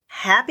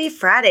Happy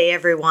Friday,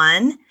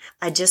 everyone.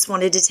 I just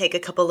wanted to take a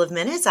couple of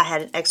minutes. I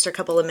had an extra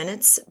couple of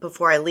minutes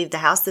before I leave the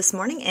house this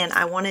morning, and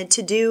I wanted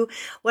to do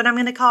what I'm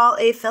going to call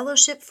a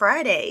Fellowship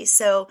Friday.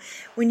 So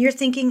when you're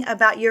thinking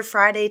about your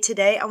Friday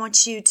today, I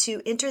want you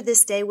to enter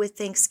this day with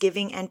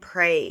thanksgiving and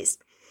praise.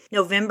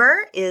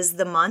 November is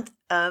the month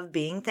of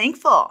being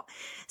thankful.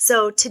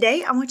 So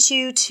today I want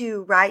you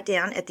to write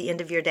down at the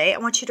end of your day, I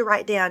want you to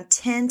write down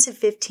 10 to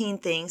 15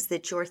 things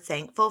that you're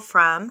thankful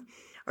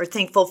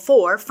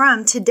for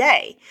from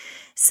today.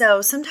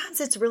 So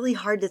sometimes it's really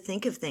hard to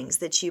think of things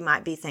that you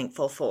might be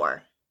thankful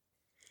for.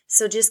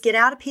 So just get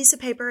out a piece of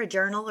paper, a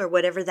journal, or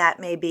whatever that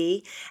may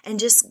be, and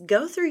just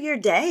go through your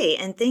day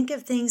and think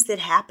of things that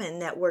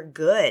happened that were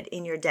good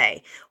in your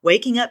day.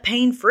 Waking up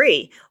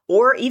pain-free,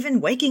 or even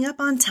waking up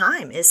on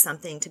time is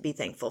something to be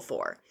thankful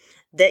for.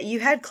 That you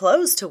had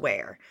clothes to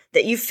wear,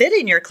 that you fit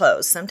in your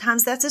clothes.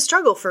 Sometimes that's a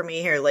struggle for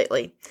me here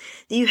lately.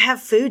 That you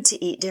have food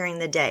to eat during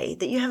the day,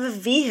 that you have a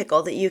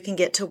vehicle that you can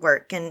get to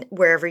work and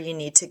wherever you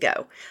need to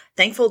go.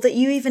 Thankful that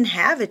you even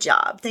have a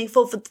job.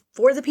 Thankful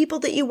for the people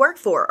that you work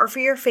for or for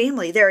your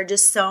family. There are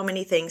just so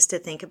many things to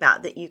think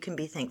about that you can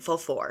be thankful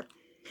for.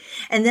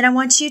 And then I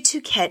want you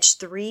to catch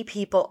 3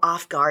 people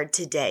off guard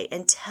today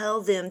and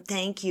tell them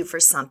thank you for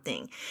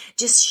something.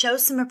 Just show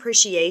some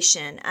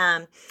appreciation.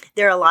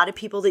 There are a lot of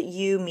people that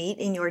you meet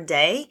in your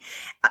day.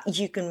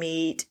 You can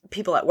meet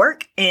people at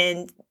work,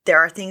 and there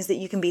are things that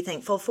you can be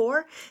thankful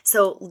for.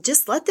 So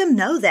just let them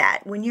know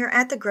that when you're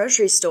at the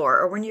grocery store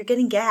or when you're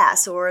getting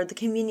gas or the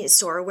convenience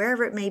store or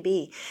wherever it may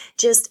be.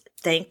 Just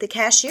thank the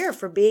cashier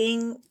for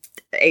being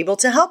able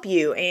to help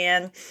you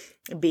and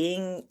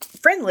being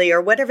friendly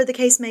or whatever the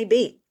case may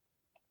be.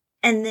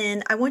 And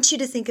then I want you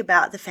to think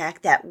about the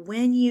fact that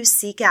when you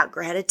seek out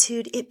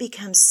gratitude, it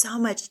becomes so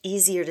much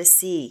easier to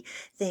see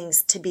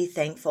things to be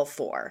thankful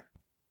for.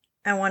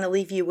 I want to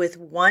leave you with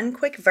one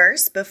quick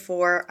verse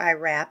before I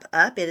wrap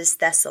up. It is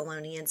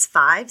Thessalonians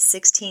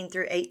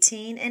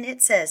 5:16-18, and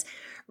it says,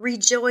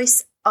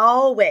 "Rejoice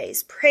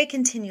always, pray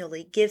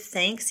continually, give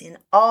thanks in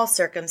all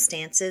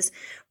circumstances,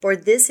 for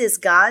this is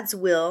God's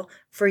will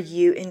for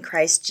you in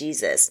Christ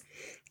Jesus."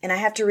 And I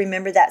have to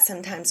remember that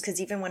sometimes because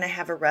even when I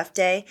have a rough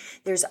day,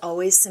 there's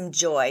always some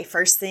joy.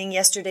 First thing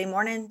yesterday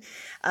morning,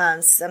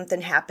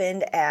 something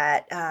happened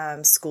at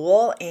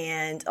school,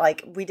 and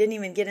we didn't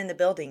even get in the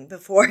building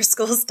before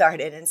school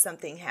started and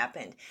something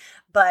happened.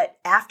 But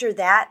after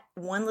that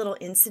one little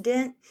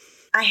incident,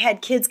 I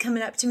had kids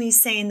coming up to me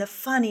saying the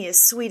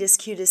funniest, sweetest,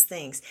 cutest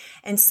things.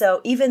 And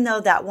so even though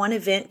that one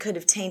event could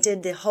have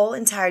tainted the whole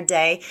entire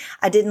day,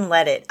 I didn't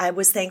let it. I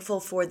was thankful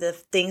for the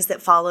things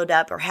that followed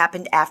up or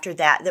happened after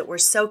that were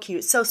so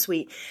cute, so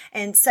sweet,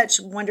 and such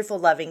wonderful,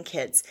 loving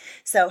kids.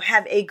 So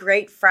have a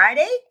great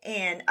Friday,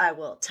 and I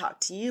will talk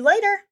to you later.